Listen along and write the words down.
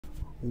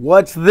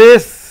What's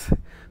this?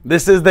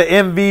 This is the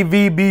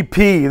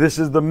MVVBP. This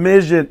is the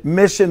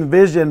mission,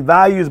 vision,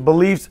 values,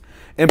 beliefs,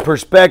 and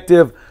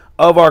perspective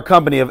of our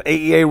company, of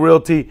AEA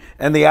Realty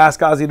and the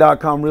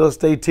AskOzzy.com real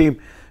estate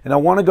team. And I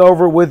want to go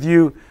over it with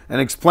you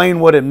and explain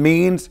what it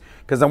means,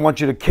 because I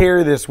want you to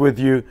carry this with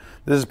you.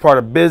 This is part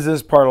of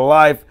business, part of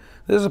life.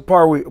 This is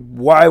part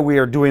why we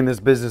are doing this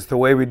business the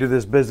way we do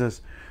this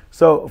business.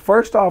 So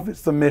first off,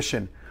 it's the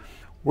mission.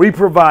 We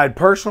provide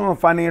personal and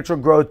financial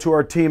growth to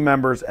our team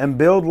members and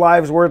build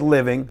lives worth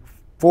living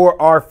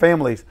for our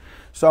families.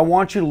 So I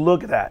want you to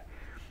look at that.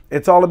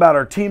 It's all about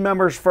our team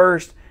members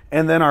first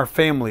and then our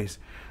families.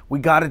 We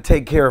got to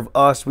take care of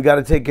us. We got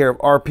to take care of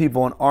our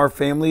people and our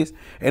families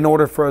in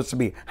order for us to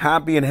be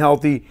happy and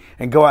healthy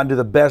and go out and do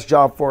the best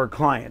job for our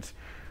clients.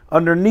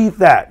 Underneath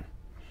that,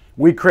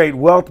 we create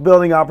wealth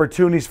building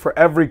opportunities for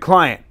every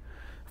client.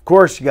 Of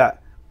course, you got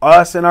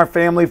us and our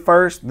family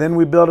first, then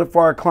we build it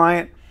for our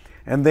client.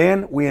 And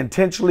then we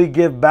intentionally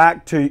give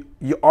back to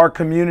our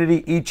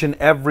community each and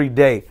every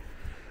day.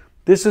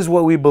 This is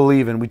what we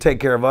believe in. We take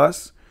care of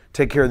us,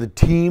 take care of the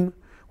team.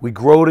 We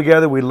grow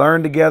together. We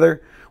learn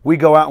together. We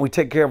go out and we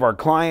take care of our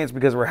clients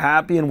because we're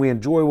happy and we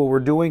enjoy what we're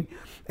doing.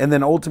 And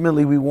then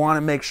ultimately, we want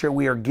to make sure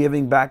we are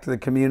giving back to the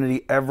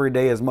community every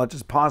day as much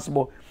as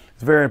possible.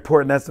 It's very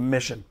important. That's the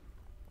mission.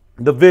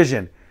 The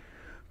vision: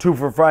 to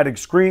provide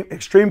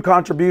extreme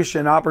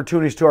contribution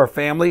opportunities to our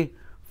family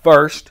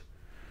first,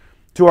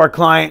 to our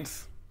clients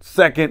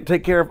second,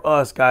 take care of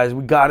us, guys.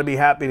 We got to be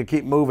happy to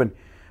keep moving,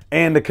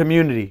 and the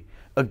community.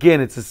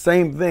 Again, it's the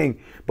same thing,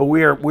 but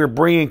we're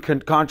bringing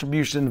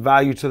contribution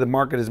value to the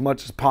market as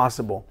much as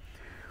possible.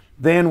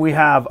 Then we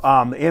have the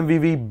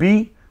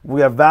MVVB. We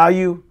have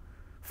value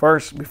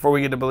first before we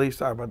get to belief.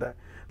 Sorry about that.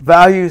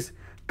 Values,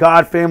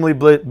 God, family,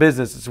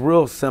 business. It's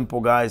real simple,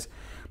 guys.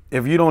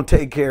 If you don't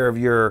take care of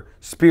your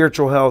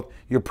spiritual health,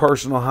 your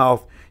personal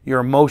health, your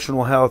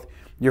emotional health,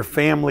 your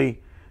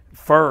family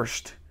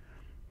first,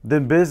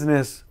 then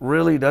business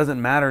really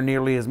doesn't matter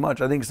nearly as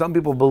much. I think some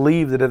people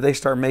believe that if they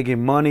start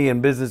making money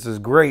and business is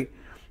great,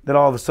 that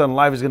all of a sudden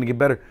life is going to get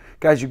better.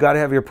 Guys, you got to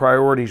have your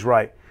priorities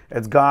right.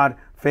 It's God,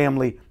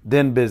 family,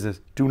 then business.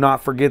 Do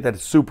not forget that.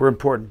 It's super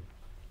important.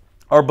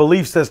 Our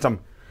belief system.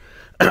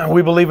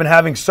 We believe in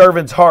having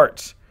servants'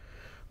 hearts.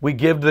 We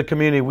give to the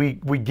community.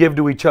 We give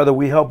to each other.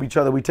 We help each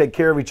other. We take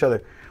care of each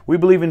other. We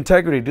believe in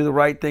integrity. Do the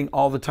right thing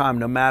all the time,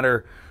 no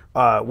matter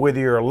whether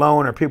you're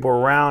alone or people are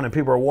around and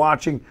people are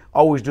watching.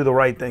 Always do the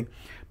right thing.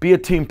 Be a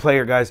team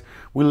player, guys.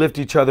 We lift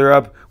each other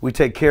up. We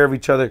take care of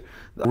each other.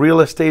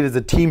 Real estate is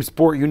a team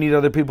sport. You need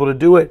other people to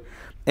do it.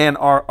 And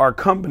our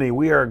company,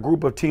 we are a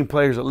group of team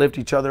players that lift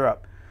each other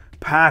up.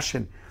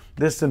 Passion.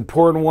 This is an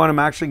important one. I'm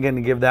actually going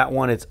to give that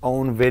one its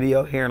own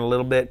video here in a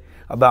little bit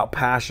about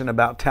passion,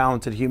 about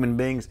talented human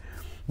beings.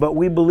 But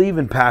we believe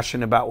in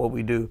passion about what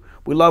we do.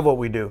 We love what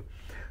we do.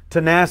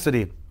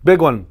 Tenacity.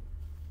 Big one.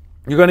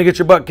 You're going to get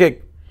your butt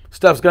kicked.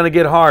 Stuff's going to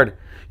get hard.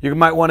 You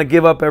might want to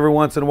give up every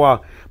once in a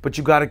while, but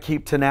you got to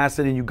keep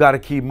tenacity and you got to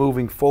keep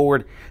moving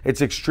forward. It's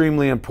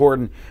extremely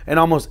important in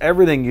almost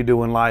everything you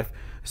do in life,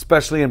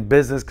 especially in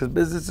business, because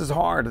business is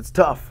hard. It's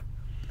tough.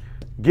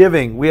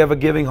 Giving. We have a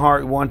giving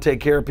heart. We want to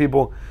take care of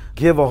people.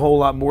 Give a whole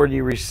lot more than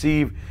you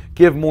receive.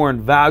 Give more in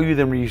value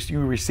than you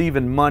receive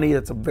in money.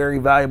 That's a very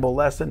valuable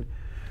lesson.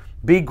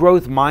 Be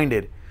growth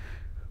minded.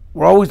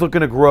 We're always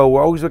looking to grow.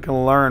 We're always looking to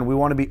learn. We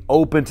want to be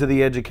open to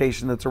the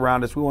education that's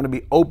around us. We want to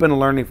be open to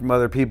learning from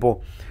other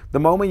people. The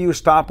moment you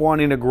stop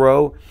wanting to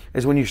grow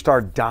is when you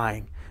start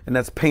dying, and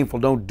that's painful.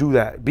 Don't do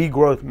that. Be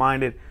growth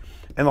minded.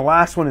 And the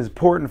last one is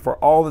important for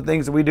all the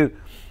things that we do.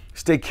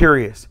 Stay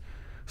curious.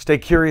 Stay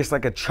curious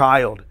like a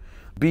child.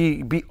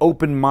 Be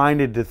open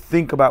minded to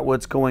think about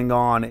what's going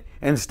on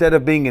instead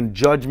of being in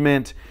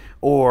judgment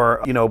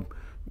or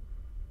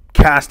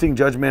casting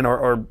judgment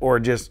or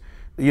just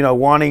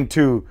wanting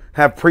to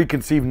have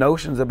preconceived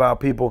notions about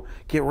people.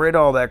 Get rid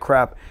of all that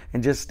crap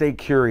and just stay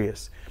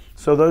curious.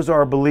 So those are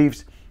our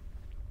beliefs.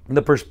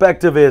 The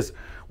perspective is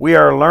we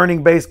are a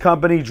learning-based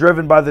company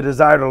driven by the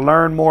desire to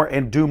learn more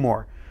and do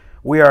more.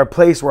 We are a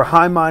place where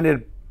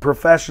high-minded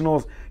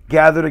professionals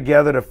gather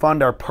together to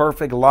fund our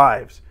perfect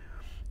lives.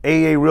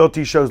 AEA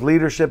Realty shows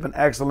leadership and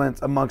excellence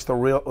amongst the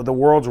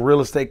world's real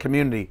estate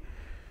community.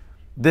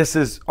 This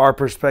is our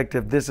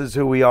perspective. This is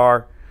who we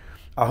are.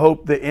 I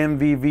hope the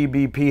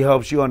MVVBP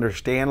helps you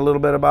understand a little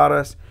bit about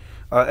us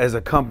as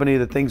a company,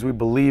 the things we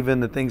believe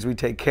in, the things we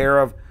take care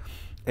of,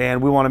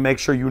 and we want to make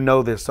sure you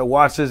know this. So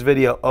watch this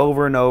video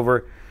over and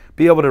over.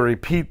 Be able to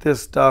repeat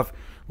this stuff.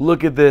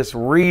 Look at this,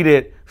 read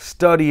it,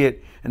 study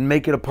it, and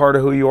make it a part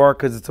of who you are,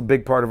 because it's a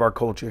big part of our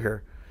culture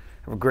here.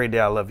 Have a great day.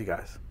 I love you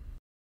guys.